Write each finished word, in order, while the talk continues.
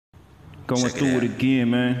Going through it again,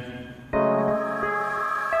 man.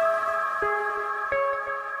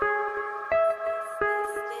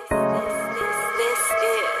 This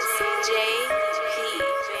is JP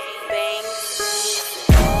Banks.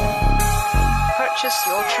 Purchase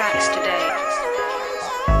your tracks today.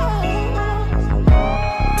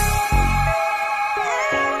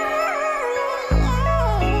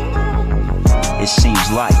 It seems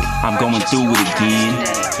like I'm going through it again,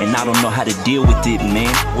 and I don't know how to deal with it,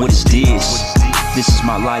 man. What is this? This is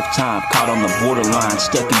my lifetime, caught on the borderline,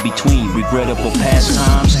 stuck in between regrettable past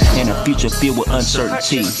times and a future filled with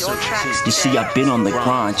uncertainty. You see, I've been on the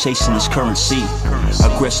grind, chasing this currency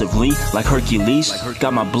aggressively, like Hercules.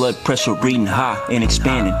 Got my blood pressure reading high and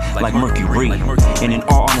expanding like Mercury. And in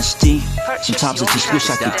all honesty, sometimes I just wish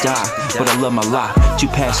I could die, but I love my life too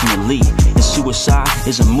passionately. And suicide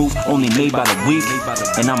is a move only made by the weak,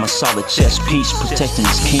 and I'm a solid chess piece protecting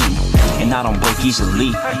this king. And I don't break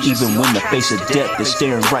easily, even when the face of death is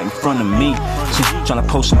staring right in front of me. Trying to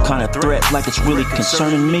pose some kind of threat like it's really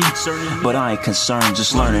concerning me, but I ain't concerned,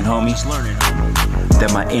 just learning, homie,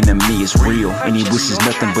 that my enemy is real, and he wishes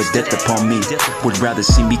nothing but death upon me. Would rather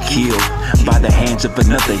see me killed by the hands of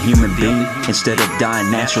another human being instead of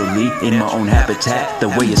dying naturally in my own habitat, the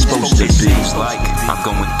way it's supposed to be. Seems like I'm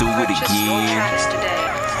going through it again,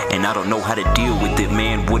 and I don't know how to deal with it,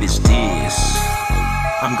 man. What is this?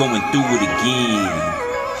 I'm going through it again.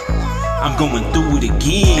 I'm going through it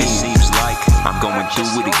again. It seems like I'm going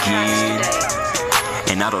through it again,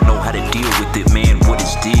 and I don't know how to deal with it, man. What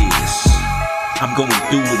is this? I'm going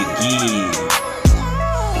through it again.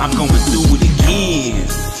 I'm going through it again.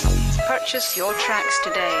 Purchase your tracks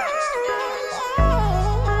today.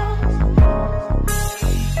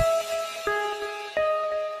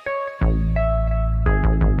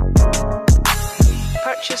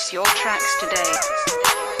 Purchase your tracks today.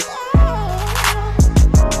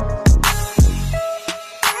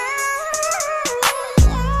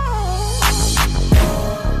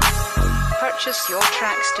 Purchase your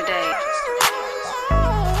tracks today.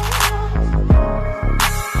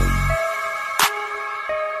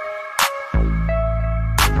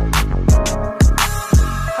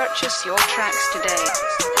 Purchase your tracks today.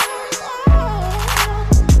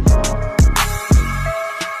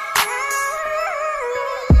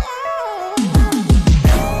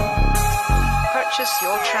 Purchase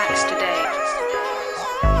your tracks today.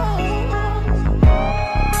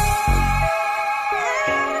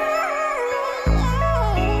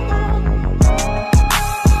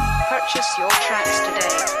 Purchase your tracks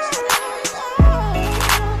today.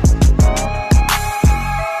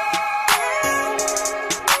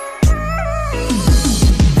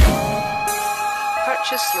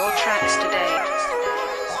 Purchase your tracks today.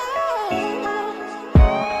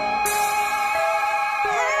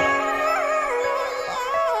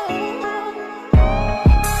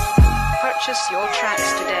 Purchase your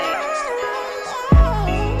tracks today.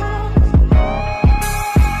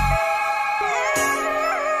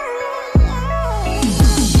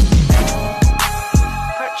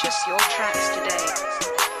 Purchase your tracks today.